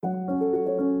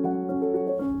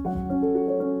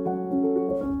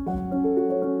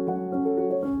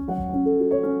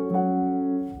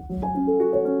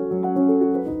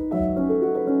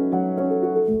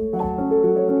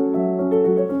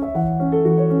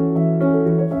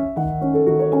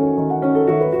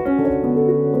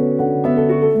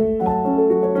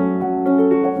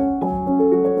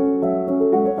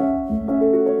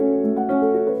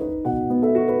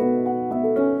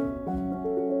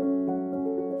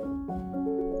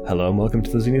Hello and welcome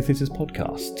to the Xenothesis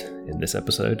podcast. In this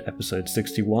episode, episode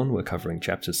 61, we're covering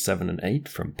chapters 7 and 8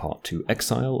 from part 2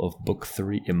 Exile of book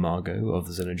 3 Imago of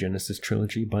the Xenogenesis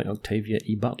trilogy by Octavia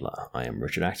E. Butler. I am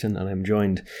Richard Acton and I'm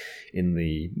joined in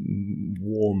the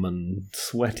warm and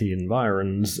sweaty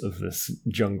environs of this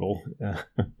jungle,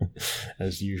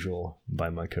 as usual,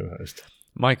 by my co-host.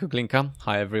 Michael Glinka.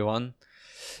 Hi everyone.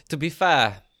 To be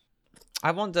fair,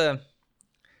 I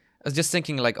was just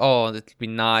thinking like, oh, it'd be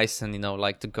nice and,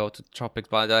 like to go to the tropics,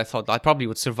 but I thought I probably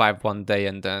would survive one day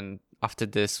and then after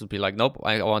this would be like, nope,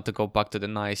 I want to go back to the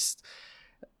nice,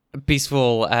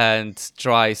 peaceful and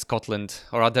dry Scotland.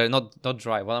 Or rather, not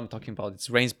dry, what I'm talking about, it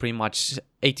rains pretty much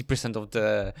 80% of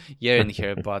the year in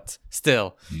here, but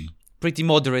still, pretty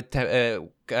moderate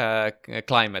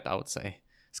climate, I would say,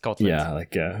 Scotland. Yeah,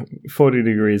 like 40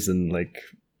 degrees and like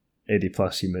 80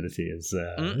 plus humidity is...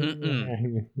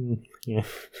 yeah.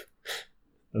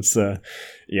 That's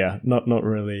not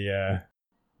really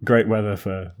great weather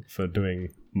for doing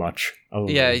much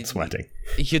other than sweating.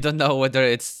 You don't know whether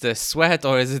it's the sweat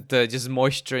or is it just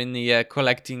moisture in the air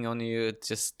collecting on you.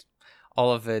 Just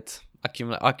all of it,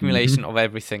 accumulation of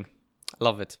everything.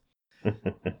 Love it.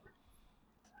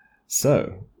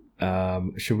 So,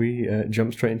 should we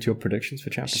jump straight into your predictions for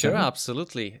chapter 7? Sure,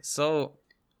 absolutely. So,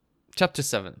 chapter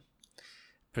 7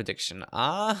 prediction.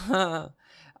 I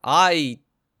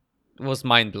was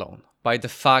mind blown by the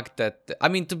fact that,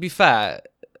 to be fair,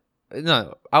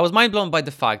 I was mind blown by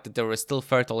the fact that there were still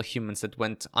fertile humans that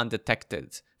went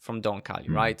undetected from Dawn Kali,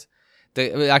 right?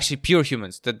 Actually pure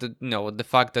humans. The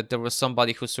fact that there was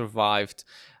somebody who survived,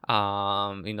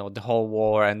 the whole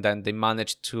war, and then they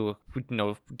managed to,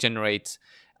 generate,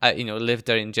 live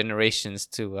there in generations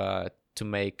to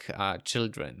make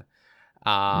children.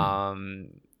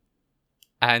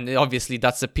 And obviously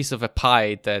that's a piece of a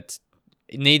pie that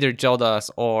neither Jodas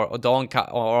or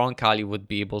Oankali would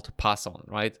be able to pass on,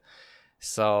 right?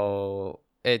 So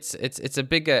it's a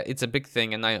big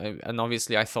thing, and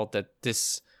obviously I thought that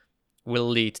this will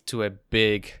lead to a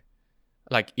big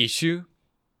issue.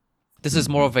 This is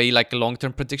more of a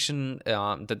long-term prediction,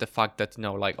 that the fact that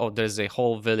there's a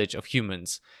whole village of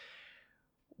humans.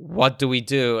 What do we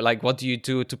do? What do you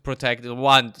do to protect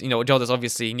one? Jodas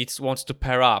obviously wants to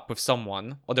pair up with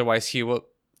someone, otherwise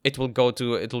it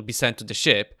will be sent to the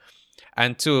ship.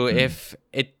 And two, if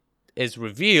it is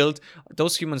revealed,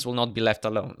 those humans will not be left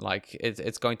alone.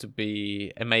 It's going to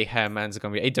be a mayhem, and it's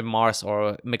going to be either Mars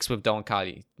or mixed with Dawn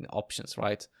Kali options,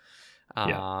 right?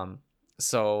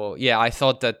 So yeah, I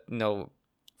thought that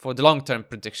for the long-term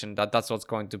prediction that's what's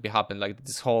going to be happening.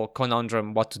 This whole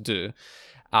conundrum, what to do.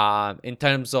 In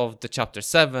terms of the chapter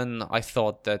 7, I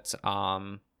thought that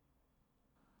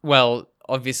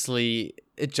obviously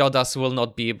Jodas will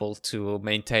not be able to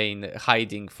maintain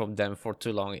hiding from them for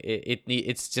too long.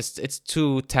 It's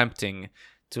too tempting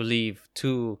to leave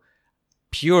two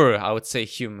pure, I would say,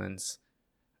 humans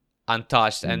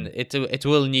untouched, and it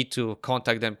will need to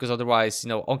contact them, because otherwise,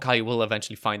 Oankali will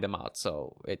eventually find them out.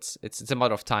 So it's a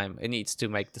matter of time. It needs to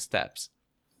make the steps.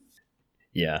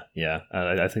 Yeah.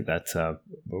 I think that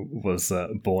was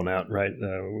borne out, right?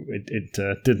 It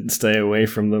didn't stay away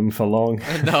from them for long.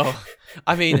 No,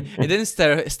 it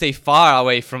didn't stay far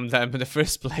away from them in the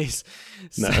first place.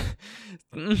 So,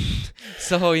 No.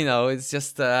 So it's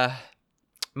just a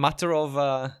matter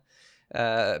of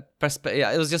perspective.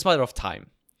 Yeah, it was just a matter of time.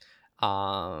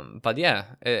 But yeah,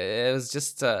 it was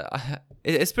just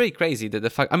it's pretty crazy that the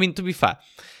fact. To be fair,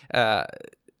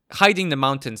 hiding in the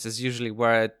mountains is usually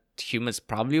where humans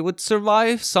probably would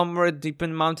survive, somewhere deep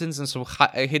in mountains and some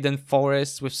hidden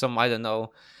forests with some, I don't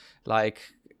know,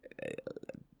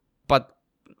 but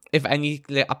if any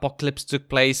apocalypse took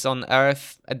place on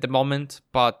Earth at the moment,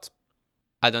 but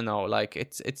I don't know,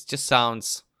 it just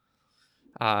sounds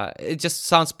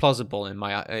plausible in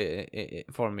my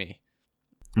for me.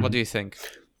 What do you think?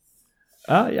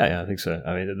 Yeah, I think so.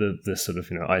 This sort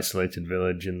of isolated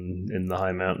village in the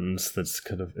high mountains that's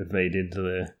kind of evaded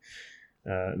the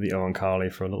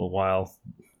Oankali for a little while.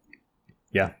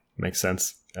 Yeah, makes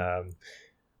sense.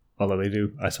 Although they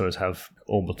do, I suppose, have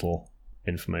orbital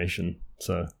information,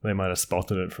 so they might have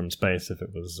spotted it from space if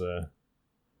it was...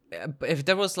 if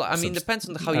there was, depends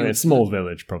on how you... a small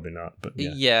village, probably not, but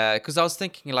yeah. Yeah, because I was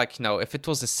thinking, if it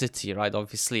was a city, right,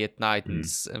 obviously at night and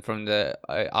from the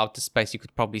outer space, you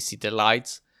could probably see the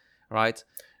lights, right?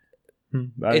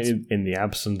 In the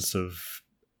absence of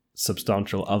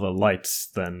substantial other lights,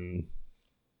 then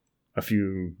a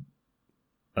few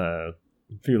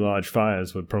large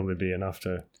fires would probably be enough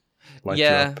to light you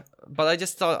up. But I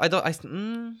just thought,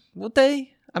 would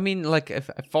they? If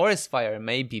a forest fire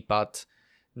maybe, but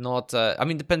Not, I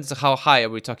mean, depends on how high are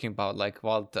we talking about, like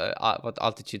what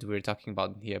altitude we're talking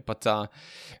about here. But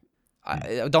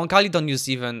Donkali don't use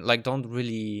even, like, don't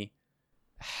really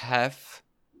have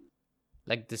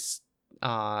like this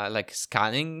like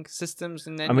scanning systems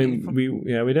in any. I mean,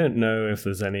 we don't know if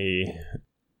there's any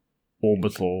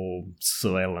orbital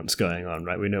surveillance going on,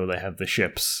 right? We know they have the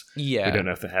ships. Yeah. We don't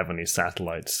know if they have any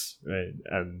satellites, right?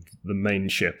 And the main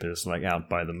ship is like out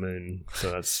by the moon,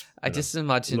 so that's I just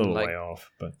imagine a little like way off.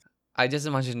 But I just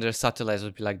imagine their satellites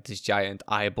would be like this giant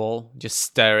eyeball just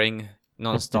staring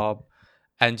nonstop.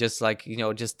 And just like, you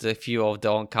know, just a few of the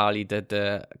Oankali,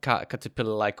 the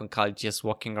caterpillar-like Oankali just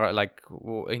walking around, like,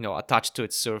 you know, attached to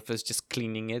its surface, just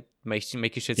cleaning it, making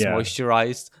sure it's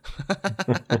moisturized.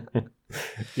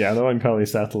 Yeah, the Oankali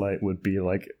satellite would be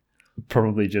like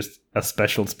probably just a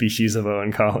special species of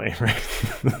Oankali,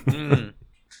 right?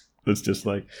 That's just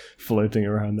like floating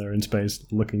around there in space,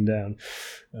 looking down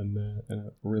and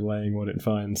relaying what it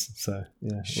finds. So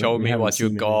yeah, show me what you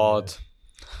got.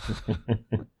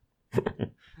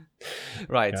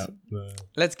 Right.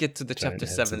 Let's get to the chapter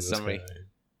 7 summary.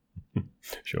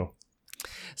 Sure.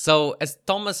 So as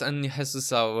Thomas and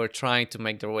Jesusa were trying to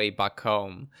make their way back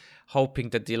home, hoping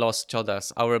that they lost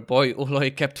Jodas, our boy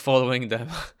Uloi kept following them.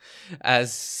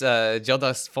 As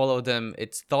Jodas followed them,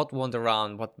 its thought wandered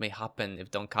around what may happen if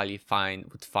Donkali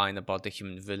would find about the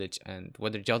human village and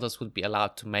whether Jodas would be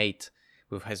allowed to mate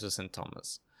with Jesus and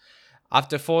Thomas.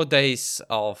 After 4 days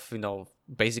of, you know,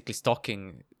 basically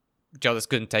stalking, Jodas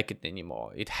couldn't take it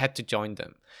anymore. It had to join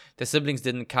them. The siblings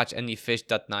didn't catch any fish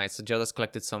that night, so Jodas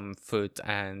collected some food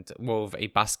and wove a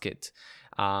basket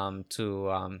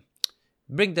to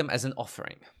bring them as an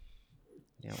offering.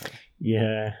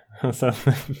 Yeah, so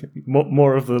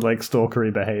more of the like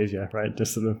stalkery behavior, right?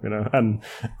 Just sort of, you know, an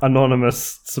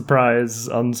anonymous surprise,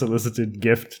 unsolicited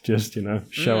gift, just, you know,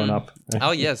 showing up.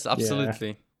 Oh yes, absolutely.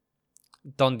 Yeah.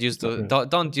 Don't use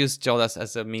Jodas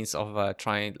as a means of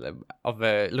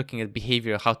looking at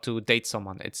behavior, how to date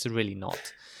someone. It's really not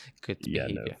good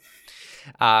behavior.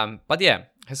 No. But yeah,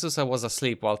 Jesusa was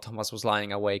asleep while Thomas was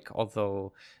lying awake,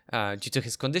 although due to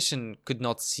his condition could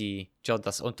not see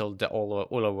Jodas until the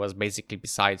Ulo was basically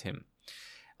beside him.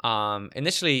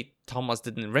 Initially, Thomas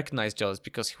didn't recognize Jodas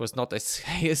because he was not a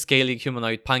scaly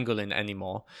humanoid pangolin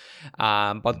anymore,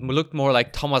 but looked more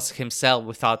like Thomas himself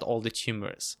without all the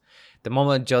tumors. The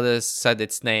moment Jodas said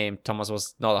its name, Thomas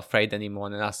was not afraid anymore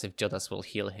and asked if Jodas will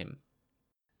heal him.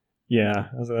 Yeah,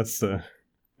 that's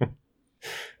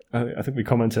I think we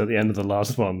commented at the end of the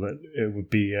last one that it would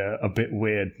be a bit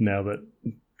weird now that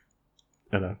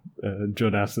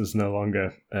Jodas is no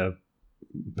longer a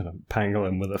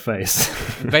pangolin with a face.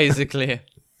 Basically,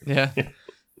 yeah.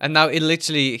 And now it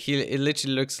literally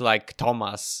looks like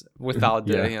Thomas without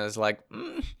the, you know, it's like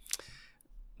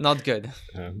not good.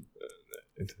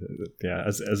 Yeah,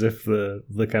 as if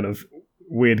the kind of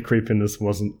weird creepiness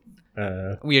wasn't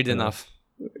weird enough.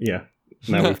 Yeah,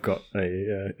 now we've got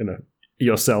a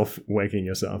yourself waking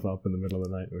yourself up in the middle of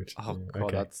the night. Which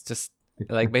God, that's just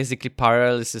like basically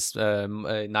paralysis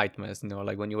nightmares. You know,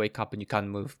 like when you wake up and you can't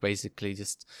move. Basically,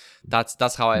 just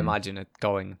that's how I imagine it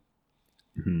going.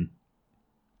 Mm-hmm.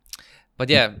 But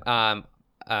yeah,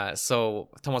 so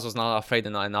Thomas was not afraid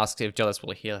and asked if Jodas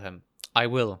will heal him. I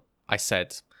will, I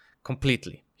said.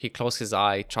 Completely. He closed his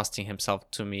eye, trusting himself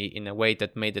to me in a way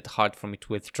that made it hard for me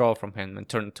to withdraw from him and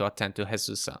turn to attend to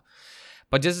Jesusa.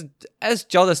 But just as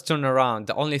Jodas turned around,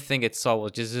 the only thing it saw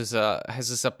was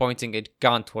Jesusa pointing a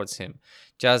gun towards him.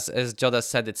 Just as Jodas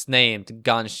said its name, the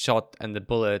gun shot and the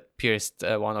bullet pierced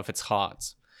one of its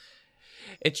hearts.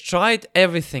 It tried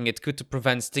everything it could to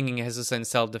prevent stinging Jesusa in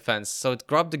self-defense, so it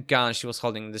grabbed the gun she was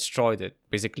holding and destroyed it,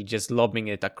 basically just lobbing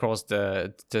it across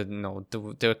the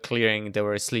clearing they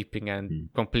were sleeping and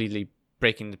completely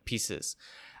breaking the pieces.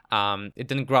 It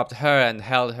then grabbed her and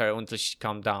held her until she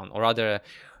calmed down, or rather,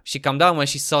 she calmed down when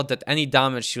she saw that any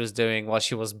damage she was doing while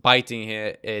she was biting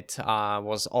it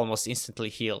was almost instantly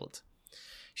healed.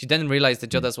 She then realized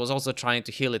that Jodas was also trying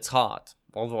to heal its heart.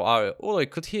 Although it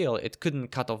could heal, it couldn't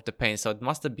cut off the pain, so it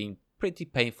must have been pretty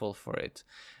painful for it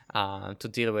to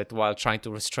deal with while trying to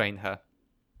restrain her.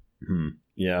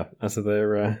 Yeah, so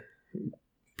they're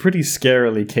pretty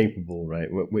scarily capable, right?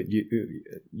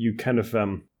 You kind of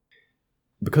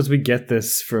because we get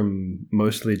this from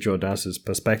mostly Jodas's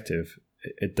perspective,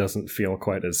 it doesn't feel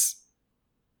quite as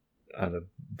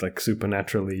like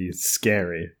supernaturally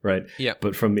scary, right? Yeah.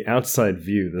 But from the outside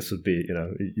view, this would be,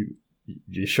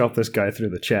 you shot this guy through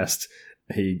the chest,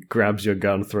 he grabs your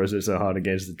gun, throws it so hard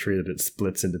against the tree that it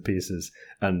splits into pieces,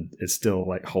 and it's still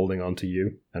like holding on to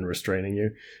you and restraining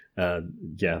you.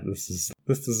 This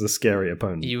This is a scary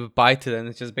opponent. You bite it and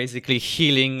it's just basically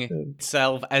healing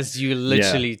itself as you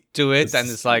literally do it, and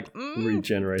it's like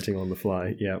regenerating on the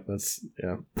fly. Yeah, that's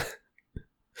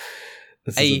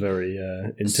This is a very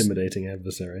intimidating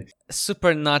adversary.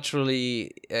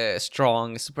 Supernaturally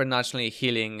strong, supernaturally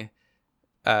healing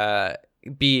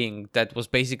being that was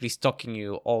basically stalking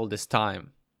you all this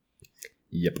time.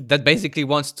 Yep. That basically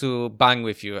wants to bang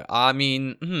with you. I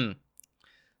mean,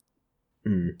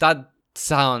 that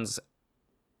sounds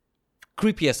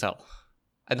creepy as hell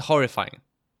and horrifying.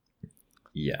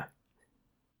 Yeah.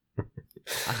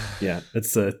 Yeah,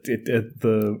 it's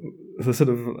the sort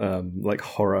of like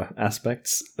horror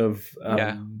aspects of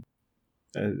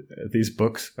these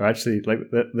books are actually like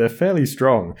they're fairly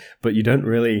strong, but you don't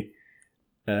really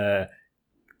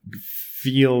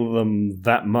feel them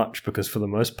that much because for the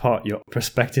most part your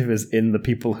perspective is in the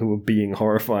people who are being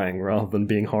horrifying rather than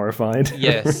being horrified.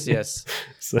 Yes.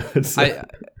 So it's, I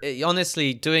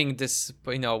honestly doing this,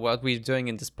 what we're doing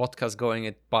in this podcast, going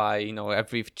it by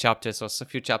every chapter, so a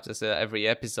few chapters every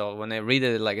episode. When I read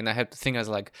it, and I have to think, I was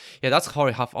like, yeah, that's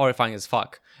horrifying as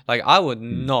fuck. Like, I would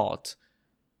not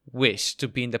wish to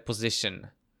be in the position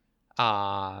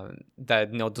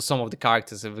that some of the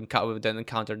characters have then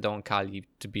encountered Don Kali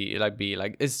to be like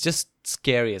it's just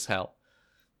scary as hell.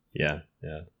 Yeah,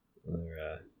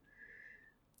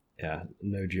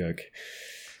 no joke.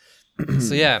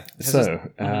 So yeah,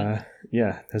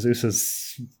 Jesus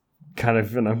has kind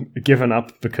of given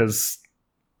up because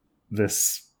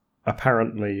this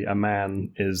apparently a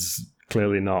man is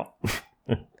clearly not.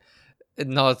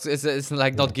 No, it's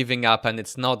like not giving up, and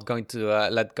it's not going to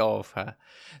let go of her.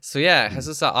 So yeah,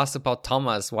 Jesus asked about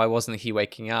Thomas. Why wasn't he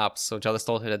waking up? So Jadis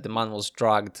told her that the man was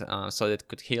drugged, so that it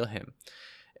could heal him.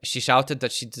 She shouted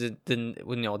that she didn't.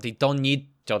 They don't need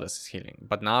Jadis' healing,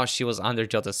 but now she was under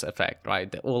Jadis' effect,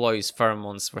 right? The Uloi's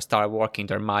pheromones were started working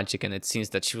their magic, and it seems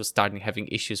that she was starting having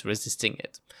issues resisting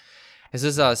it.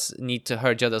 Jesus' need to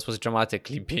her Jadis was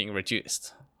dramatically being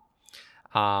reduced.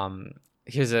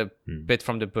 Here's a bit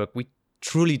from the book. We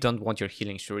truly don't want your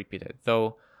healing, she repeated.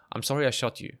 Though, I'm sorry I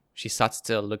shot you. She sat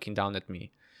still, looking down at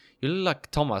me. You look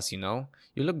like Thomas, You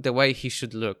look the way he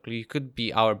should look. You could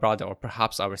be our brother or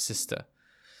perhaps our sister.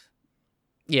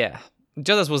 Yeah,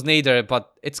 Jadis was neither,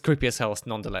 but it's creepy as hell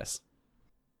nonetheless.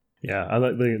 Yeah, I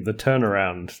like the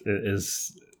turnaround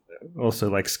is also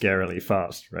like scarily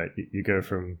fast, right? You go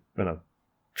from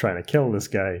trying to kill this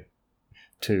guy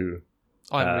to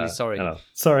oh, I'm really sorry.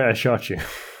 Sorry, I shot you.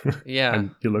 Yeah,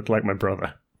 and you look like my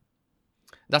brother.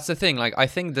 That's the thing. Like, I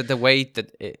think that the way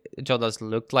that Jadis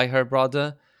looked like her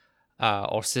brother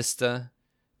or sister,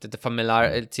 that the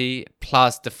familiarity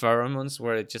plus the pheromones,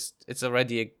 where it's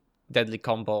already a deadly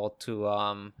combo to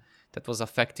that was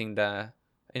affecting the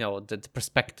the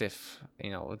perspective,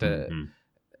 not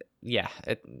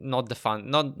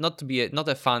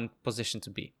a fun position to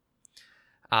be.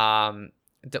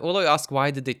 The Uloi asked why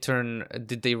did they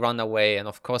run away, and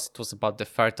of course it was about the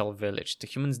fertile village. The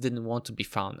humans didn't want to be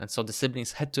found, and so the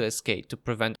siblings had to escape to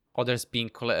prevent others being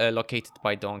located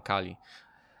by Don Kali.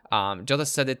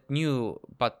 Jadis said it knew,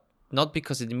 but not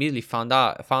because it immediately found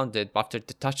it after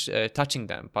touching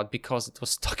them, but because it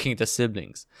was stalking the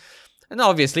siblings. And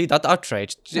obviously that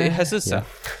outraged Jesus. Yeah.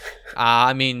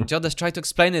 Jadis tried to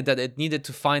explain it that it needed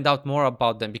to find out more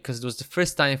about them because it was the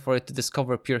first time for it to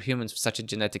discover pure humans with such a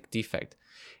genetic defect.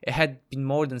 It had been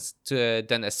more than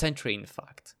a century, in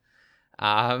fact.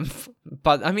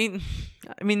 But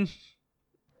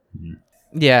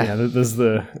yeah.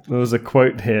 There was a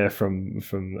quote here from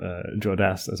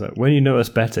Jordas. It's like, when you know us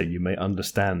better, you may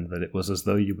understand that it was as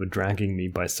though you were dragging me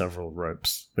by several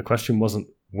ropes. The question wasn't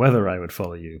whether I would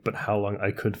follow you, but how long I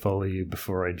could follow you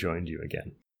before I joined you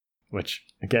again. Which,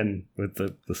 again, with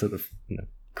the sort of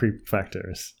creep factor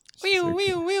is...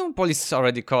 Police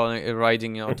already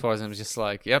riding towards him, just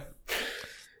like, yep.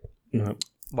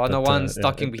 101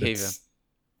 stalking behavior.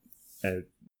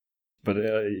 But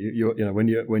when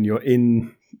you're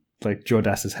in like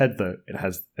Jordas's head, though, it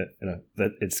has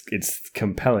that it's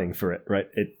compelling for it, right?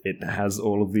 It has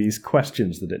all of these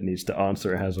questions that it needs to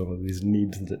answer. It has all of these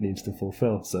needs that it needs to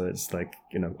fulfill. So it's like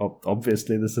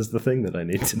obviously this is the thing that I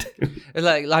need to do.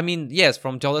 Yes,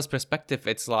 from Jola's perspective,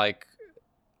 it's like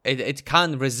it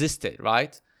can't resist it,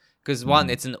 right? Because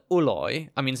one, it's an Uloi.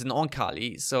 It's an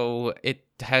Onkali, so it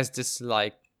has this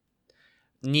like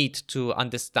need to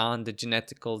understand the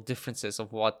genetical differences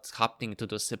of what's happening to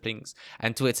those siblings.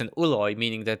 And two, it's an Uloi,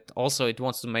 meaning that also it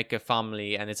wants to make a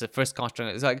family, and it's a first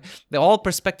construct. It's like the all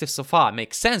perspectives so far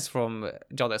make sense from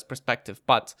Jola's perspective,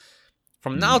 but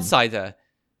from an outsider,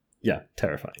 yeah,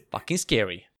 terrifying, fucking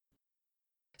scary.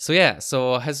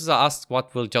 So Jesus asked,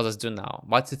 what will Jodas do now?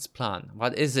 What's its plan?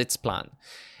 What is its plan?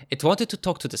 It wanted to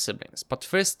talk to the siblings, but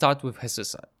first start with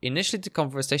Jesus. Initially, the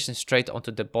conversation strayed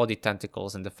onto the body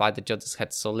tentacles and the fact that Jodas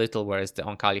had so little, whereas the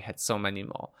Oankali had so many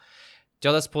more.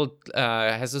 Jodas pulled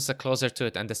Jesus closer to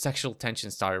it, and the sexual tension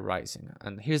started rising.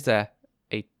 And here's a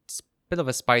bit of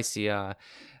a spicy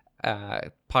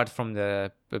part from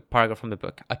the paragraph from the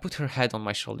book. I put her head on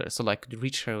my shoulder so I could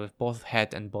reach her with both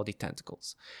head and body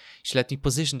tentacles. She let me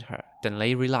position her, then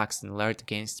lay relaxed and alert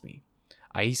against me.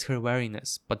 I eased her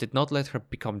weariness, but did not let her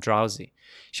become drowsy.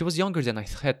 She was younger than I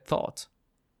had thought.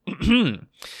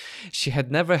 She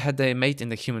had never had a mate in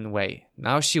the human way.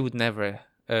 Now she would never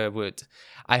would.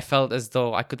 I felt as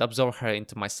though I could absorb her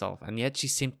into myself, and yet she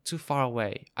seemed too far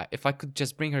away. If I could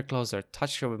just bring her closer,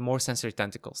 touch her with more sensory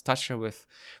tentacles, touch her with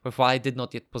what I did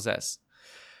not yet possess.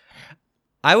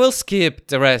 I will skip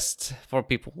the rest for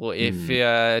people if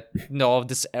of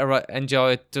this era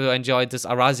enjoy this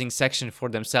arousing section for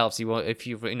themselves. If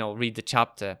you read the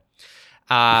chapter,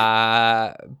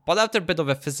 but after a bit of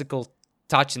a physical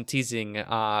touch and teasing,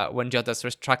 when Jodas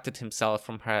retracted himself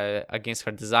from her against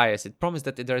her desires, it promised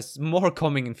that there's more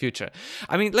coming in future.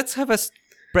 I mean, let's have a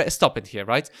stop it here,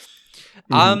 right?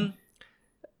 I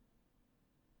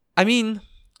mean,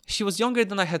 she was younger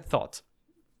than I had thought.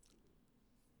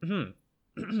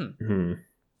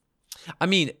 I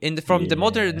mean, from the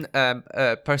modern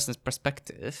person's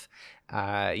perspective,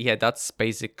 that's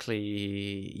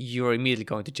basically you're immediately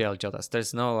going to jail, Jodas.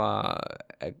 There's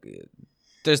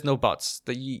no buts.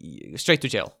 Straight to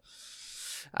jail.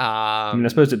 I mean, I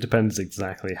suppose it depends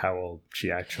exactly how old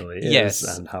she actually is,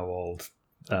 and how old.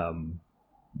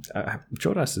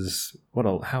 Jodas is what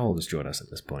old? How old is Jodas at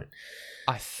this point?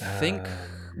 I think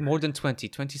more than 20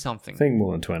 something. I think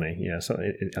more than 20. Yeah, so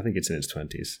I think it's in its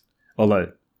 20s.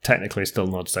 Although technically still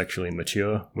not sexually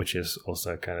mature, which is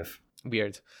also kind of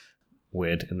weird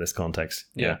in this context.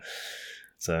 Yeah.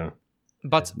 So,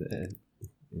 but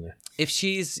if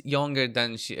she's younger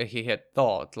than he had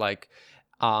thought,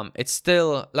 it's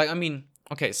still I mean,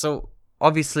 okay, so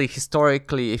obviously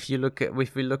historically, if we look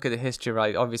at the history,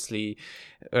 right, obviously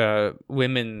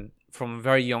women from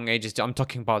very young ages, I'm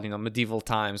talking about medieval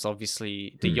times,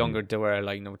 obviously the younger they were,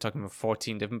 we're talking about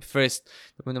 14,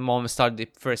 when the moment started the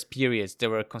first periods, they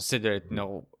were considered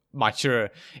mature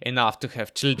enough to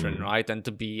have children, right? And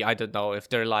to be, I don't know, if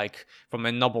they're from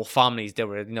a noble families, they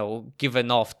were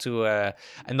given off to a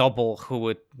noble who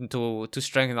would to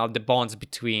strengthen out the bonds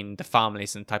between the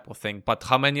families and type of thing. But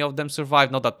how many of them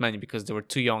survived? Not that many, because they were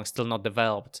too young, still not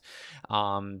developed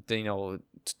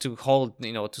to hold,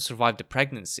 to survive the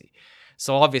pregnancy.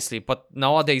 So obviously, but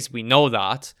nowadays we know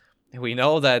that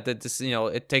this,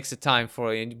 it takes a time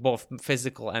for both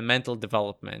physical and mental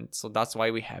development. So that's why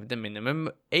we have the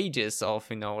minimum ages of,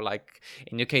 in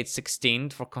UK it's 16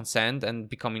 for consent and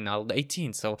becoming adult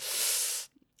 18. So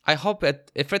I hope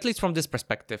if at least from this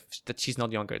perspective, that she's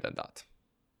not younger than that.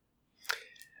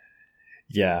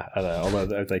 Yeah, I know.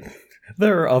 Although I think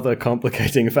there are other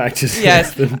complicating factors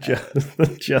than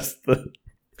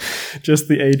just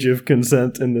the age of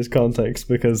consent in this context,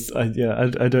 because I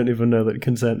don't even know that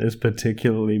consent is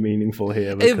particularly meaningful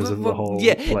here because of the whole.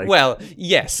 Yeah, well,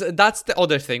 yes, that's the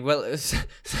other thing. Well,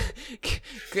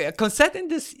 consent in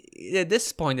this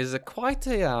point is quite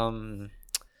a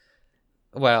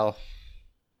well.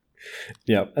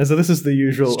 Yeah, and so this is the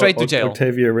usual. Straight to jail.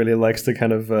 Octavia really likes to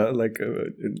kind of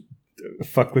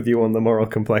fuck with you on the moral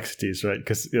complexities, right?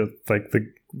 Because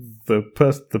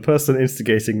the person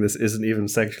instigating this isn't even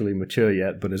sexually mature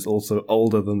yet, but is also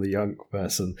older than the young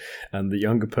person, and the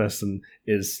younger person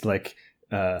is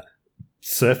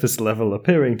surface level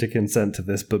appearing to consent to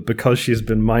this, but because she's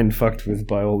been mind fucked with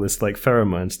by all this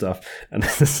pheromone stuff, and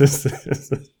it's this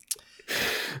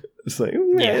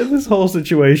whole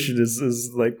situation is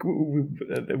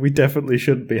we definitely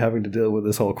shouldn't be having to deal with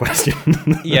this whole question.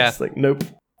 Yeah, it's nope.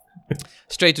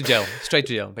 Straight to jail,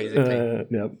 basically.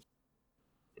 Yeah.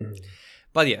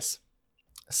 But yes,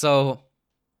 so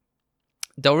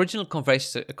the original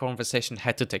conversation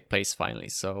had to take place finally.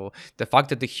 So the fact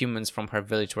that the humans from her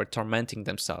village were tormenting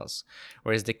themselves,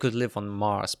 whereas they could live on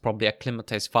Mars, probably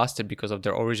acclimatized faster because of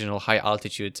their original high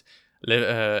altitude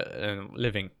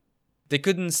living. They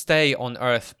couldn't stay on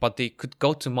Earth, but they could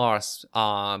go to Mars.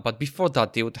 But before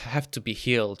that, they would have to be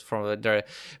healed from their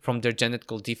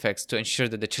genetical defects to ensure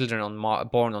that the children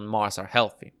born on Mars are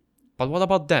healthy. But what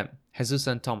about them, Jesus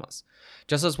and Thomas?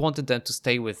 Jesus wanted them to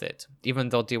stay with it, even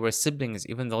though they were siblings,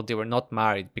 even though they were not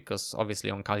married, because obviously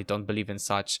Oankali don't believe in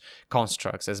such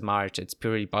constructs as marriage. It's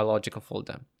purely biological for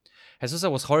them.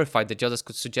 Jesusa was horrified that Jodas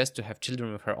could suggest to have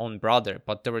children with her own brother,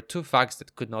 but there were two facts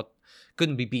that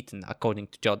couldn't be beaten, according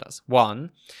to Jodas.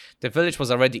 One, the village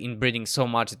was already inbreeding so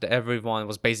much that everyone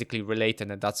was basically related,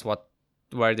 and that's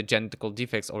where the genetical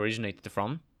defects originated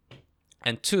from.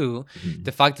 And two,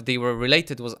 the fact that they were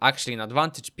related was actually an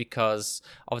advantage because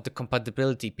of the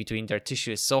compatibility between their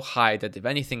tissue is so high that if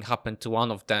anything happened to one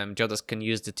of them, Jodas can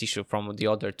use the tissue from the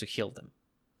other to heal them,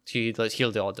 to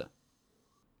heal the other.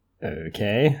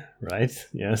 Okay, right.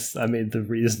 Yes, I mean, the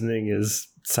reasoning is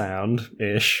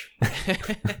sound-ish.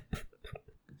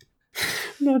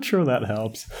 Not sure that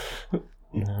helps.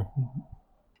 No.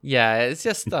 Yeah, it's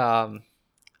just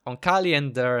Oankali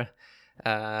and their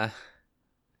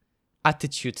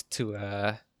attitude to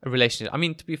a relationship. I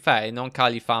mean, to be fair, in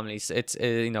Oankali families, it's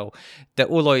the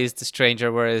Uloi is the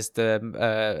stranger, whereas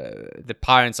the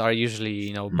parents are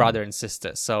usually brother and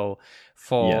sister. So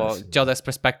for Jodas'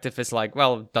 perspective, it's like,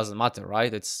 well, it doesn't matter,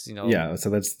 right? It's Yeah, so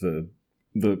that's the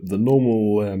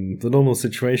normal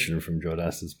situation from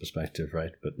Jodas's perspective,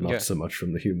 right? But not so much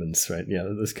from the humans, right? Yeah,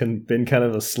 there's been kind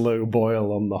of a slow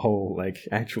boil on the whole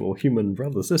actual human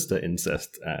brother sister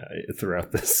incest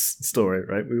throughout this story,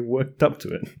 right? We worked up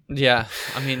to it. Yeah,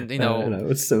 I mean, it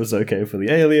was okay for the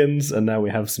aliens, and now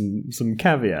we have some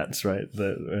caveats, right?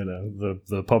 That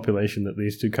the population that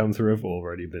these two come through have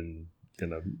already been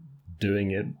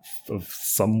doing it of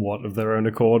somewhat of their own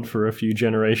accord for a few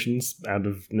generations out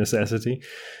of necessity,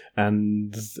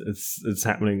 and it's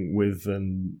happening with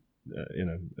an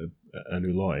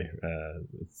Uloi,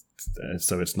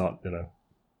 so it's not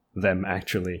them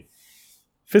actually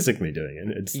physically doing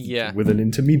it. It's with an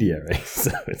intermediary.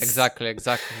 So it's... Exactly.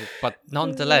 But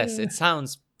nonetheless, it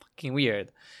sounds fucking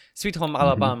weird. Sweet Home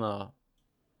Alabama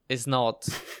is not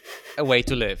a way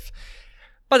to live.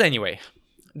 But anyway.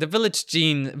 The village's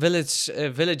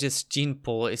gene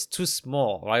pool is too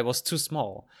small, right? It was too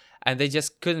small, and they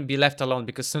just couldn't be left alone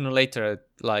because sooner or later,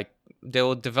 they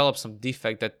will develop some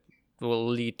defect that will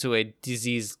lead to a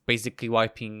disease, basically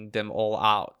wiping them all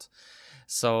out.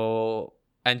 So,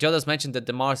 and Jodas mentioned that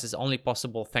the Mars is only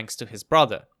possible thanks to his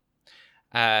brother.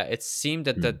 It seemed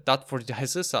that for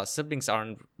Jesusa, siblings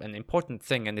are an important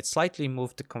thing, and it slightly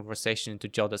moved the conversation into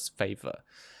Jodas' favor.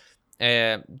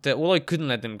 The Uloi couldn't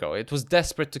let them go. It was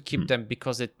desperate to keep them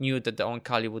because it knew that the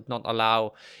Oankali would not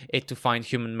allow it to find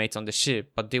human mates on the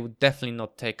ship, but they would definitely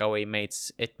not take away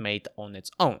mates it made on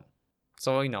its own.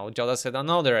 So, Jodas had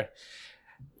another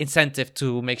incentive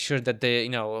to make sure that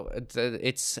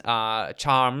its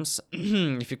charms,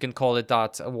 if you can call it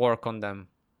that, work on them.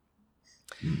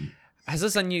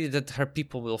 Jesusa knew that her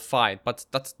people will fight, but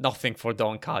that's nothing for the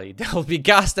Oankali. They'll be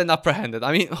gassed and apprehended.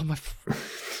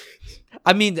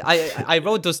 I mean, I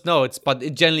wrote those notes, but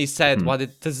it generally said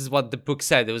this is what the book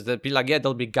said. It was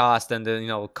they'll be gassed and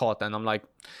then caught, and I'm like,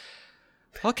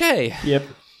 okay. Yep.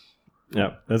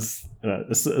 Yeah. As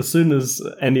soon as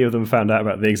any of them found out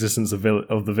about the existence of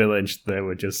the village, they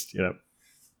were just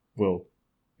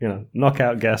knock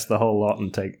out, gas the whole lot,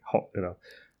 and take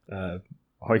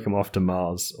hike them off to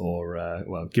Mars,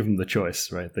 or give them the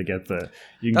choice, right? They get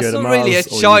you can That's go to not Mars, really a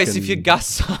choice if you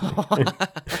gas.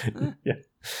 Yeah,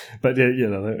 but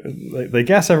they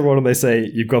gas everyone and they say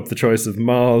you've got the choice of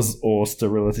Mars or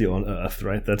sterility on Earth,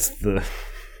 right? That's the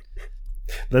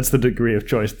degree of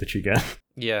choice that you get.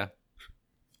 Yeah.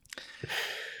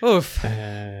 Oof.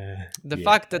 The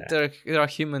fact that there are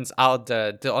humans out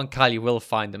there, the Oankali will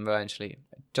find them eventually.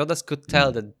 Jodas could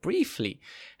tell that briefly.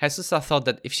 Jesusa thought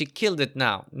that if she killed it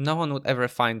now, no one would ever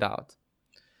find out.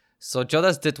 So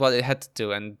Jodas did what it had to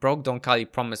do and broke the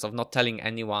Oankali promise of not telling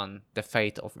anyone the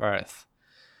fate of Earth.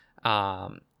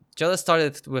 Jodas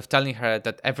started with telling her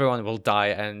that everyone will die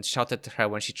and shouted at her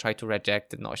when she tried to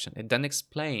reject the notion. It then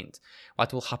explained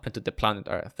what will happen to the planet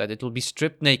Earth, that it will be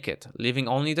stripped naked, leaving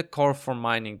only the core for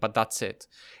mining, but that's it.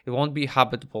 It won't be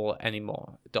habitable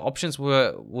anymore. The options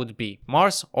would be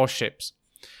Mars or ships.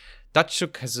 That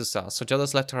shook Jesusa, so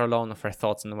Jodas left her alone with her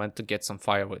thoughts and went to get some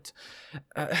firewood.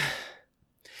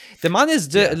 The man is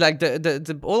the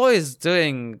Uloi is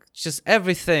doing just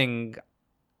everything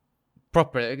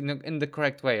proper in the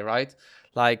correct way, right?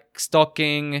 Like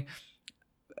stalking,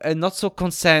 not so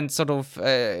consent, sort of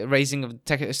raising of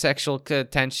sexual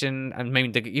tension, and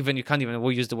maybe even you can't even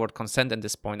use the word consent at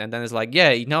this point. And then it's like,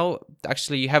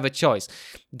 actually you have a choice: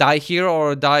 die here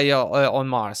or die on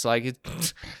Mars. Like,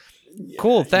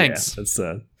 cool, thanks.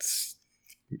 Yeah,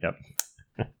 yep.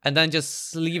 And then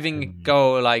just leaving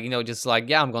go,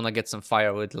 I'm gonna get some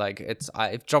firewood.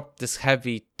 I've dropped this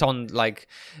heavy ton,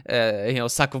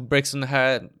 sack of bricks on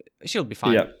her. She'll be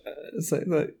fine. Yeah, it's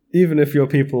like even if your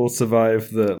people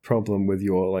survive the problem with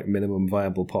your like minimum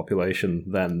viable population,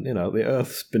 then the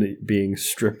Earth's been being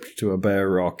stripped to a bare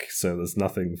rock, so there's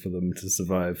nothing for them to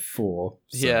survive for.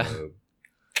 So Yeah.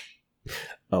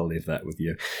 I'll leave that with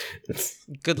you.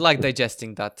 Good luck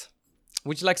digesting that.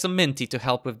 Would you like some minty to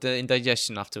help with the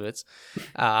indigestion afterwards?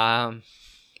 But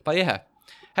yeah,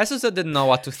 Jesus didn't know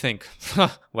what to think.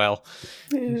 Well.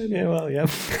 Yeah.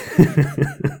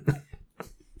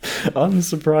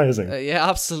 Unsurprising. Yeah,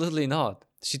 absolutely not.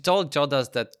 She told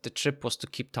Jodas that the trip was to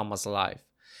keep Thomas alive.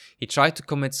 He tried to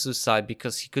commit suicide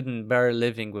because he couldn't bear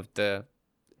living with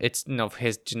his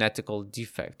genetical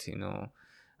defect.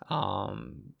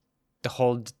 The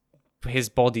whole his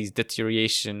body's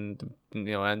deterioration.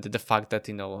 And the fact that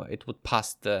it would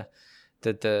pass it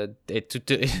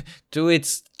to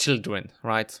its children,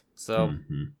 right? So.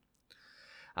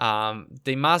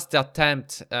 They must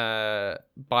attempt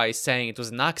by saying it was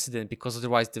an accident, because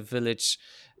otherwise the village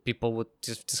people would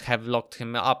just have locked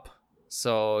him up.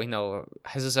 So,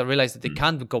 Jesus realized that they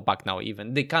can't go back now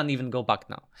even. They can't even go back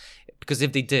now. Because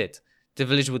if they did, the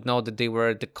village would know that they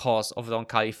were the cause of Don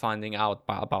Kali finding out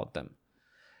about them.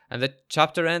 And the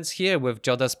chapter ends here with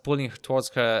Jodas pulling her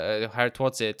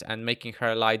towards it and making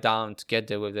her lie down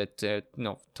together with it,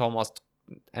 Thomas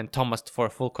for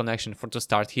full connection, to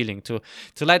start healing, to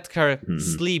let her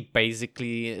sleep,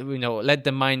 basically, let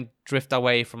the mind drift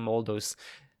away from all those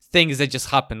things that just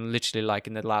happened literally like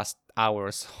in the last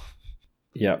hours.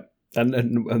 Yeah, and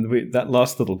that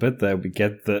last little bit there, we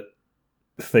get that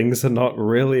things are not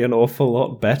really an awful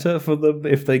lot better for them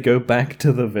if they go back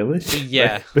to the village.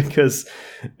 Yeah, because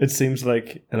it seems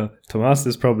like Tomas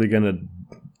is probably going to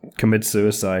commit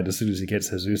suicide as soon as he gets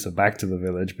Jesus back to the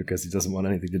village, because he doesn't want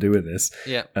anything to do with this.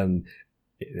 Yeah. And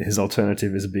his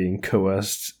alternative is being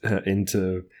coerced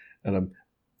into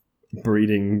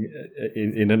breeding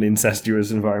in an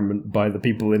incestuous environment by the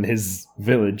people in his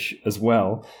village as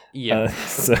well. Yeah.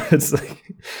 So it's like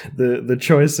the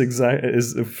choice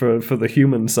is for the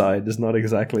human side is not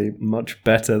exactly much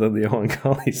better than the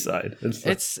Oankali side.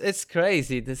 It's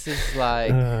crazy. This is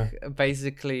like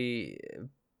basically.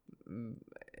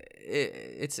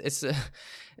 It's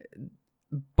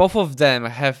both of them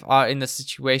are in a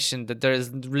situation that there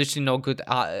is literally no good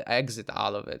exit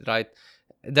out of it, right?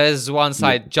 There's one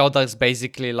side, Jodas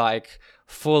basically like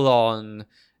full on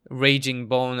raging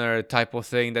boner type of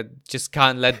thing that just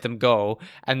can't let them go,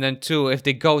 and then two, if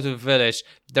they go to the village,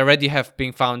 they already have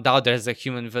been found out there's a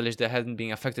human village that hasn't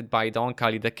been affected by the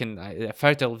Oankali, that can a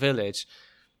fertile village.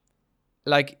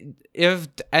 Like, if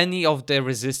any of the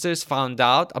resistors found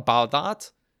out about that,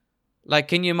 like,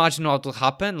 can you imagine what will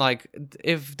happen? Like,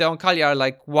 if the Oankali are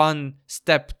like one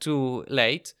step too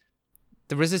late,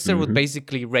 the resistor would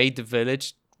basically raid the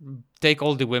village, take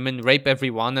all the women, rape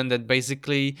everyone, and then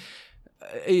basically,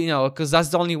 because that's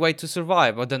the only way to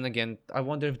survive. But then again, I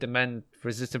wonder if the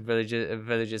resistor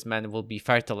villages men will be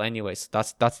fertile anyways.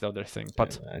 That's the other thing.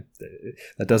 But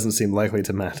that doesn't seem likely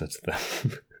to matter to them.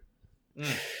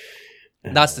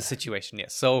 That's the situation,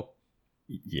 yes. So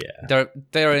yeah,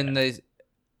 they're in a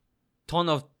ton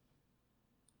of.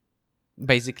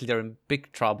 Basically, they're in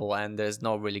big trouble, and there's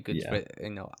no really good,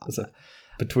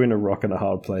 between a rock and a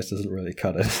hard place doesn't really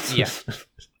cut it. Yeah,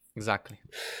 exactly.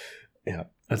 Yeah,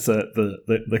 that's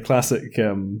the classic.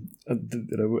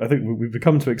 I think we've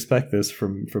become to expect this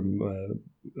from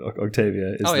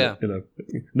Octavia.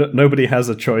 Nobody has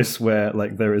a choice where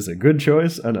like there is a good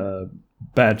choice and a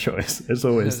bad choice. It's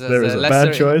always there is a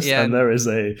bad choice and there is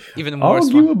a even worse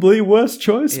arguably worse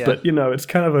choice. Yeah. But it's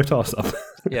kind of a toss up.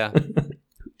 Yeah.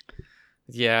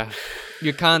 Yeah,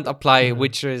 you can't apply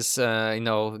Witcher's,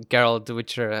 Geralt the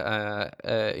Witcher,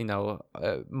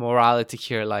 morality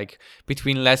here, like,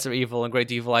 between lesser evil and great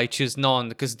evil, I choose none,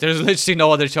 because there's literally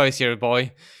no other choice here,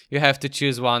 boy. You have to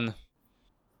choose one.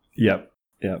 Yep.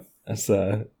 That's,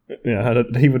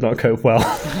 he would not cope well.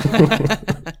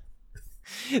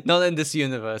 Not in this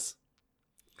universe.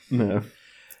 No.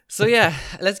 So yeah,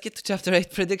 let's get to chapter 8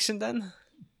 prediction then,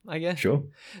 I guess. Sure.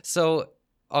 So,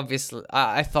 obviously,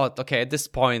 I thought, okay, at this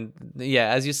point, yeah,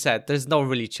 as you said, there's no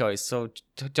really choice. So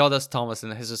Jodas, Thomas,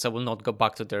 and Jesus will not go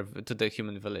back to the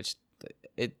human village.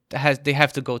 They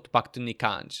have to go back to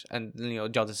Nikanj and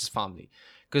Jodas's family,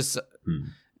 because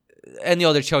any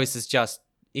other choice is just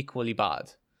equally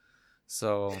bad.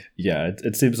 So yeah,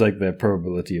 it seems like their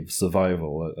probability of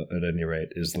survival at any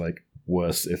rate is like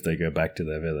worse if they go back to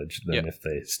their village than if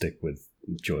they stick with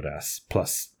Jodas.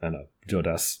 Plus,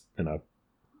 Jodas,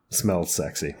 smells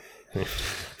sexy.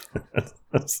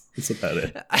 That's about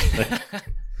it.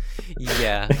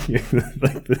 Yeah.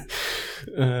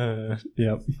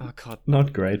 Yeah. Oh god.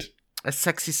 Not great. A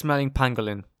sexy smelling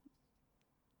pangolin.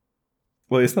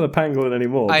 Well, it's not a pangolin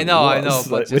anymore. I know,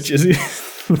 but which is he?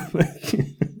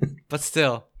 But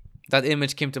still, that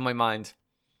image came to my mind.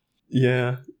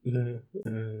 Yeah.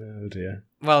 Oh dear.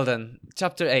 Well then,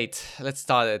 chapter 8. Let's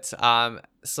start it.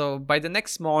 So by the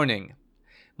next morning,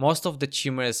 most of the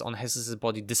tumors on Jesus'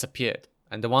 body disappeared,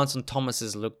 and the ones on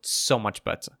Thomas's looked so much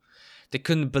better. They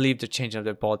couldn't believe the change of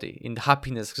their body. In the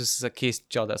happiness, Jesus kissed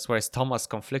Judas, whereas Thomas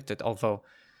conflicted, although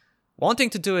wanting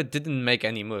to do it didn't make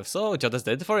any move, so Judas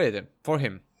did it for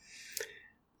him.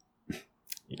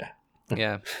 Yeah.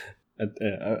 Yeah.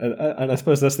 And I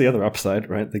suppose that's the other upside,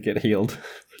 right? They get healed.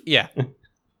 Yeah.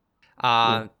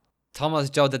 Thomas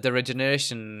joked that the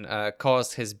regeneration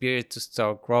caused his beard to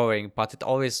start growing, but it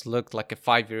always looked like a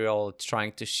 5-year-old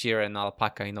trying to shear an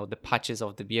alpaca, the patches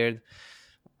of the beard.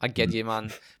 I get you,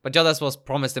 man. But Judas was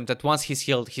promised him that once he's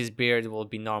healed, his beard will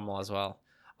be normal as well.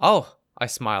 Oh, I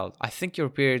smiled. I think your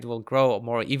beard will grow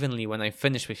more evenly when I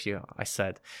finish with you, I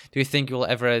said. Do you think you will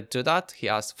ever do that? He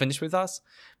asked. Finish with us?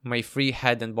 My free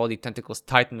head and body tentacles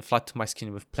tightened flat to my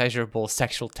skin with pleasurable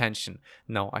sexual tension.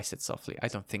 No, I said softly. I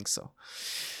don't think so.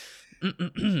 Yeah,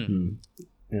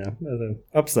 there's an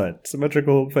upside.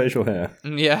 Symmetrical facial hair.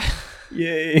 Yeah.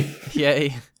 Yay.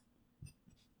 Yay.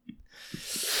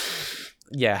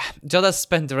 Yeah, Judas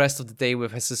spent the rest of the day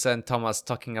with Jesus and Thomas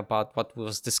talking about what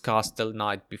was discussed the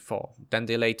night before. Then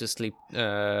they lay to sleep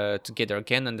together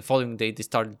again, and the following day they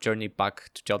started the journey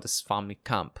back to Judas' family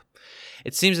camp.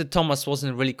 It seems that Thomas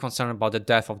wasn't really concerned about the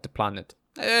death of the planet.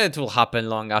 It will happen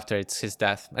long after it's his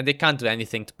death, and they can't do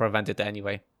anything to prevent it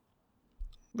anyway.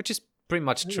 Which is pretty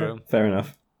much true. Yeah, fair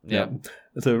enough. Yeah.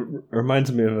 So it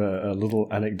reminds me of a little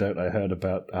anecdote I heard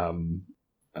about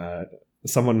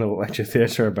someone at a lecture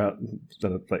theatre about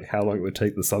like how long it would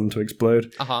take the sun to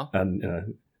explode. Uh-huh.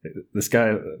 And this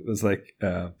guy was like,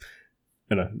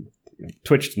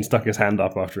 twitched and stuck his hand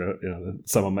up after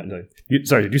someone met. Like,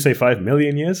 sorry, did you say 5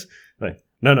 million years? Like,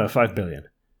 no, 5 billion.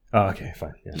 Oh, okay,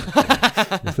 fine. Yeah.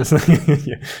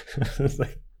 It's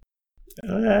like,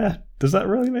 does that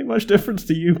really make much difference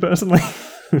to you personally?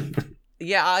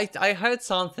 Yeah, I heard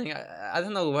something. I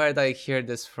don't know where I hear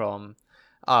this from.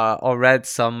 Or read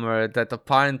somewhere that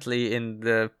apparently in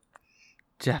the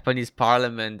Japanese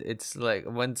parliament, it's like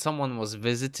when someone was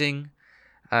visiting,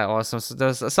 so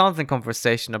there's something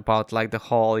conversation about like the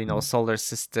whole, solar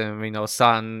system,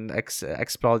 sun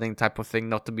exploding type of thing,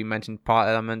 not to be mentioned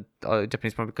parliament or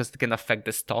Japanese parliament because it can affect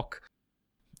the stock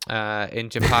in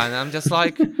Japan. I'm just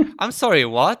like, I'm sorry,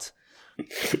 what?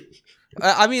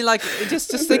 I mean, like,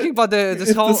 just thinking about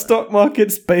this whole... If the stock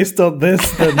market's based on this,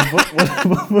 then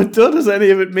what does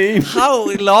any of it mean? How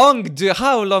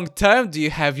long term do you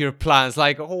have your plans?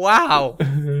 Like, wow.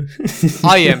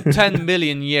 I am 10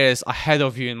 million years ahead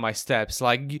of you in my steps.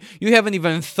 Like, you haven't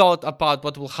even thought about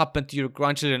what will happen to your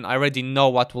grandchildren. I already know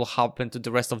what will happen to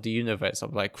the rest of the universe.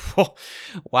 I'm like,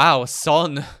 wow,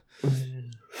 son.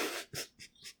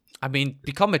 I mean,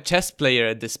 become a chess player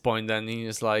at this point. Then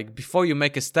it's like before you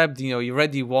make a step, you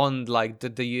already won like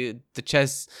the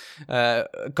chess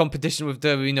competition with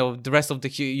the rest of the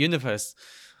universe.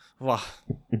 Wow.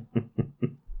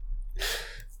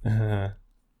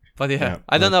 But yeah,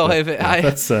 I don't know if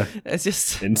it's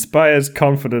just inspires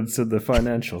confidence in the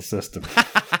financial system.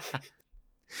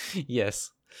 Yes.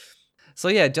 So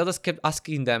yeah, Judas kept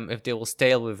asking them if they will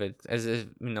stay with it, as if,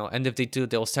 and if they do,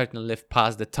 they will certainly live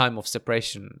past the time of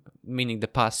separation, meaning the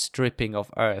past stripping of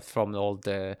Earth from all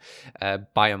the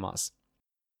biomass.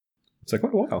 It's like,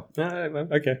 wow,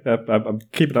 okay, I'm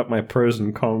keeping up my pros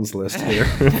and cons list here.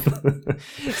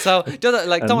 So Judas,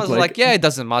 Thomas was like, yeah, it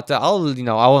doesn't matter. I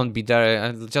won't be there.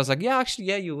 And Judas like, yeah, actually,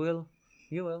 yeah, you will.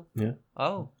 Yeah.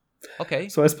 Oh. Okay.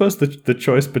 So I suppose the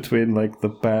choice between like the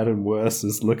bad and worse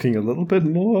is looking a little bit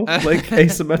more like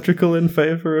asymmetrical in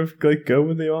favor of like go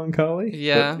with the Oankali.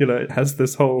 Yeah. But, it has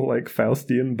this whole like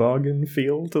Faustian bargain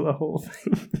feel to the whole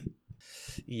thing.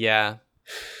 Yeah.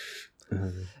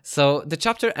 So the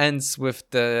chapter ends with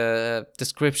the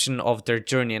description of their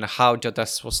journey and how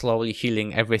Judas was slowly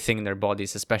healing everything in their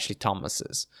bodies, especially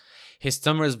Thomas's. His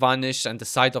tumors vanished and the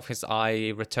sight of his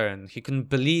eye returned. He couldn't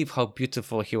believe how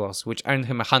beautiful he was, which earned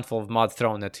him a handful of mud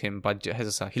thrown at him. But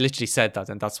he literally said that,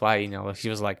 and that's why, he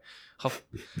was like, how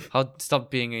stop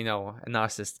being, a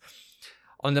narcissist.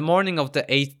 On the morning of the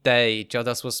 8th day,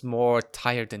 Judas was more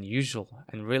tired than usual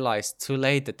and realized too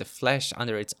late that the flesh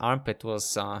under its armpit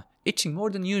was itching more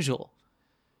than usual.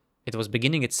 It was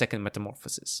beginning its second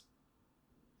metamorphosis.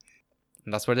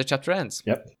 And that's where the chapter ends.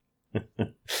 Yep.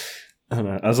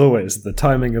 And as always, the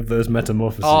timing of those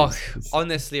metamorphoses. Oh,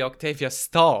 honestly, Octavia,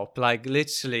 stop. Like,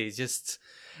 literally, just...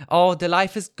 oh, the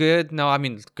life is good. No, I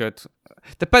mean, good.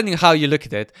 Depending how you look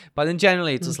at it. But in general,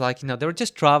 it was like, they were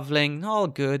just traveling, all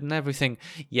good and everything.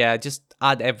 Yeah, just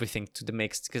add everything to the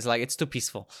mix because, like, it's too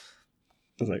peaceful.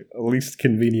 It's like least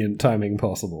convenient timing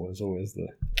possible is always the...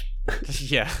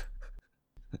 Yeah.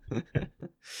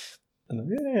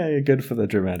 Yeah, good for the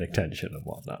dramatic tension and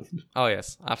whatnot. Oh,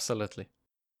 yes, absolutely.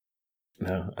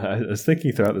 No, I was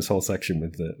thinking throughout this whole section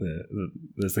with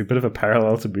there's a bit of a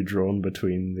parallel to be drawn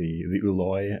between the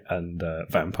Uloi and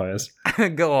vampires.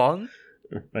 Go on.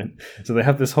 Right. So they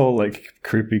have this whole like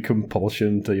creepy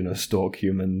compulsion to stalk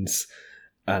humans,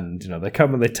 and they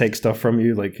come and they take stuff from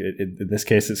you. Like in this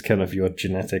case, it's kind of your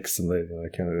genetics, and they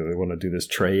they want to do this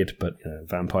trade. But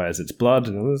vampires, it's blood,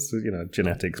 and this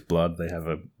genetics, blood. They have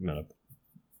a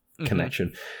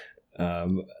connection,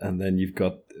 and then you've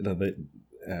got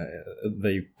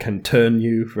they can turn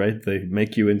you, right? They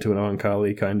make you into an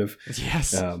Oankali, kind of.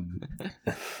 Yes.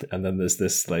 And then there's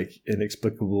this like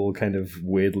inexplicable kind of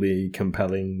weirdly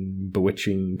compelling,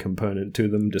 bewitching component to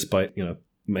them, despite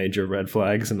major red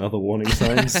flags and other warning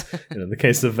signs. In the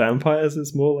case of vampires,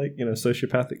 it's more like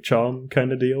sociopathic charm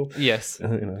kind of deal. Yes.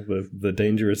 The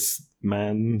dangerous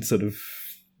man sort of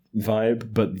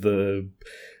vibe, but the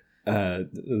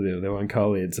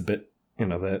Oankali, it's a bit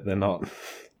they're not.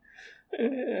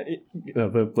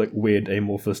 They're like weird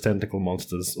amorphous tentacle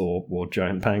monsters or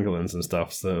giant pangolins and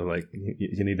stuff. So like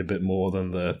you need a bit more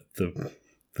than the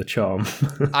charm.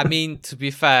 I mean, to be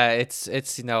fair, it's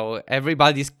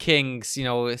everybody's kings.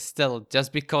 Still,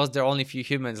 just because there are only a few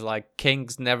humans, like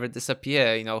kings never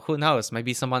disappear. Who knows?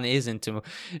 Maybe someone is into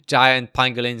giant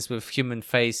pangolins with human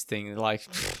face thing. Like,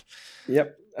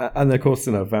 yep. And of course,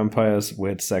 vampires,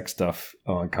 weird sex stuff.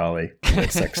 Oh, and Kali,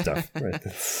 weird sex stuff. Right.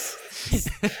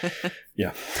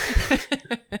 Yeah.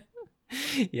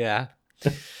 Yeah.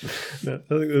 No,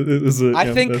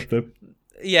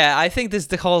 I think this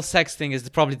the whole sex thing is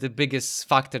probably the biggest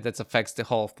factor that affects the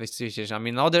whole situation. I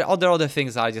mean, other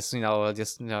things are just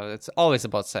it's always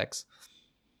about sex.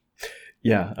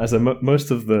 Yeah, as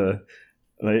most of the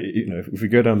if we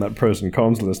go down that pros and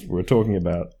cons list we're talking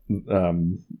about,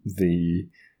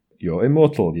 you're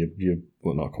immortal. You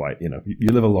well, not quite. You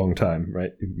live a long time, right?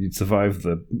 You'd survive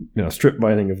the strip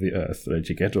mining of the earth, right?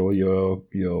 You get all your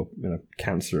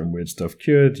cancer and weird stuff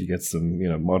cured. You get some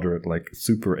moderate like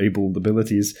super able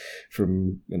abilities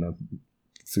from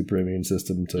super immune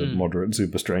system to moderate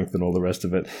super strength and all the rest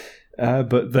of it.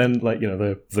 But then like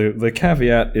the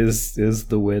caveat is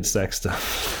the weird sex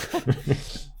stuff.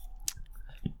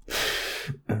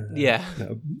 Yeah.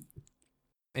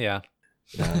 Yeah.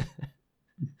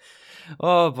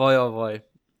 Oh boy.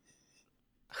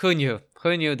 Who knew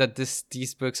that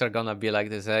these books are gonna be like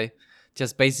this, eh?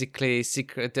 Just basically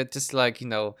secret, just like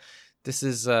this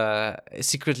is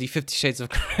secretly 50 Shades of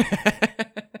Grey.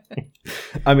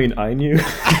 I mean, I knew.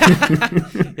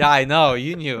 Yeah, I know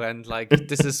you knew, and like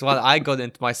this is what I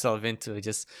got myself into,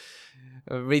 just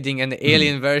reading an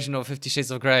alien version of 50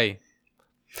 Shades of Grey.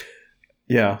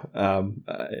 Yeah,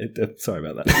 sorry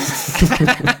about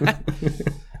that.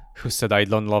 Who said I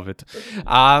don't love it?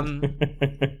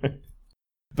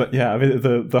 But yeah, I mean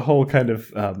the whole kind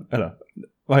of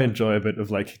I enjoy a bit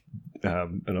of like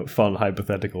fun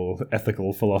hypothetical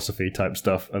ethical philosophy type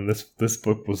stuff, and this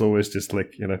book was always just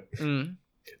like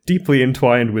deeply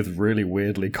entwined with really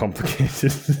weirdly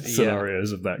complicated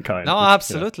scenarios of that kind. No, which,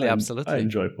 absolutely. I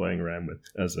enjoy playing around with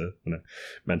as a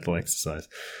mental exercise.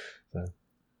 So,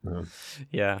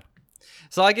 yeah.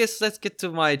 So I guess let's get to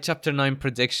my chapter 9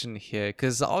 prediction here,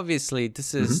 because obviously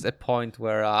this is a point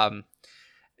where,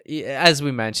 as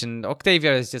we mentioned,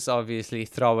 Octavia is just obviously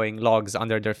throwing logs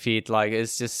under their feet. Like,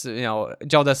 it's just,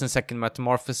 Jodah's second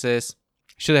metamorphosis,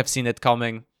 should have seen it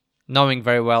coming, knowing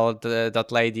very well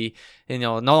that lady,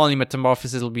 not only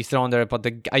metamorphosis will be thrown there, but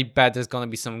I bet there's going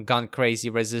to be some gun crazy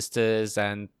resistors,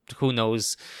 and who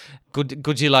knows,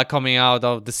 Godzilla coming out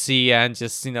of the sea and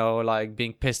just, like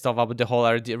being pissed off about the whole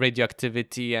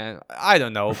radioactivity, and I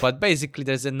don't know, but basically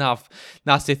there's enough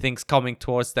nasty things coming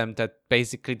towards them that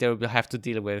basically they will have to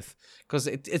deal with, because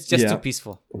it's just too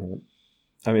peaceful.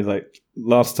 I mean, like,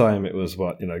 last time it was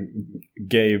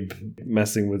Gabe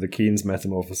messing with the Keen's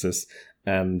metamorphosis,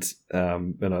 and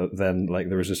then like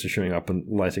the Resistors showing up and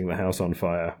lighting the house on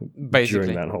fire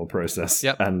during that whole process,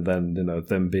 and then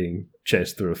them being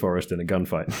chased through a forest in a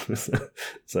gunfight.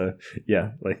 So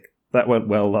yeah, like that went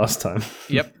well last time.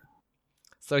 Yep.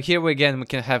 So here we can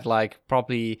have like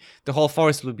probably the whole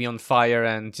forest will be on fire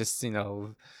and just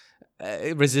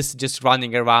resist just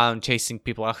running around chasing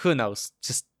people. Who knows?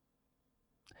 Just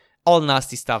all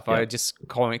nasty stuff are just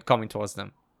coming towards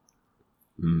them.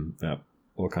 Yeah.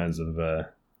 All kinds of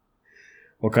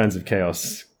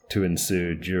chaos to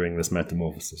ensue during this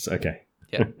metamorphosis. Okay.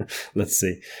 Yeah. Let's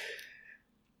see.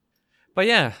 But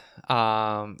yeah,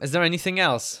 is there anything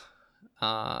else?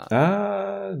 No,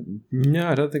 I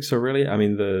don't think so. Really, I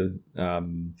mean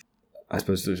I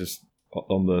suppose there's just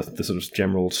on the sort of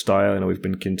general style. We've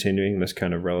been continuing this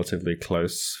kind of relatively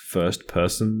close first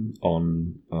person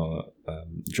on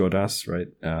Jordas, right?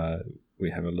 We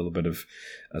have a little bit of,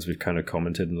 as we've kind of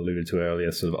commented and alluded to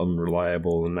earlier, sort of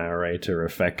unreliable narrator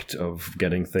effect of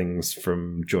getting things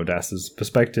from Jordas's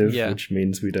perspective, which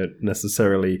means we don't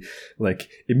necessarily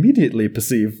immediately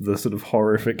perceive the sort of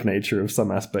horrific nature of some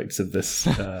aspects of this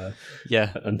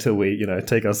until we,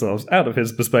 take ourselves out of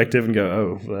his perspective and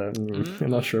go, I'm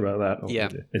not sure about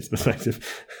that. His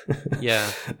perspective.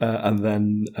 And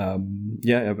then,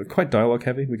 but quite dialogue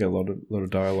heavy. We get a lot of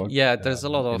dialogue. Yeah, there's a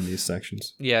lot of in these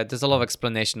sections. Yeah, there's a lot of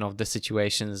explanation of the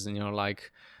situations, and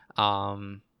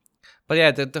but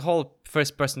yeah, the whole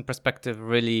first person perspective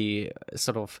really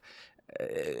sort of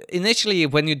initially,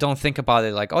 when you don't think about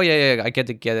it, like, oh yeah, I get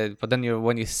it, but then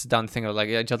when you sit down and think of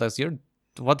Jordas,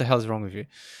 what the hell is wrong with you,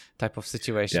 type of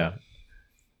situation. Yeah.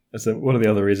 So one of the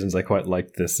other reasons I quite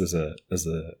like this as a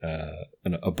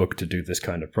book to do this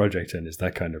kind of project in is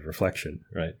that kind of reflection,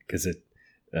 right? Because it,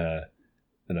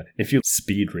 if you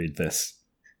speed read this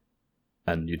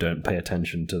and you don't pay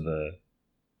attention to the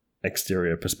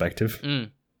exterior perspective,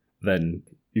 then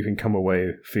you can come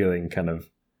away feeling kind of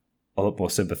a lot more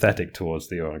sympathetic towards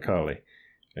the Oankali,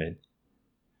 right?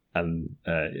 And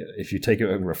if you take it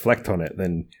and reflect on it,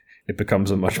 then it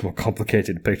becomes a much more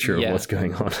complicated picture of what's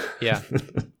going on. Yeah,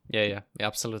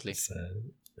 absolutely.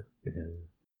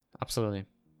 Absolutely.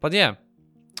 But yeah,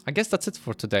 I guess that's it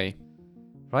for today,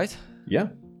 right? Yeah.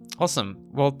 Awesome.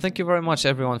 Well, thank you very much,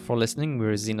 everyone, for listening.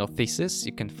 We're Xenothesis.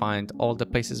 You can find all the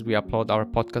places we upload our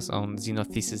podcast on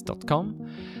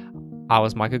xenothesis.com. I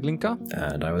was Michael Glinka.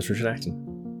 And I was Richard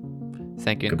Acton.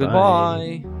 Thank you and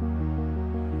goodbye.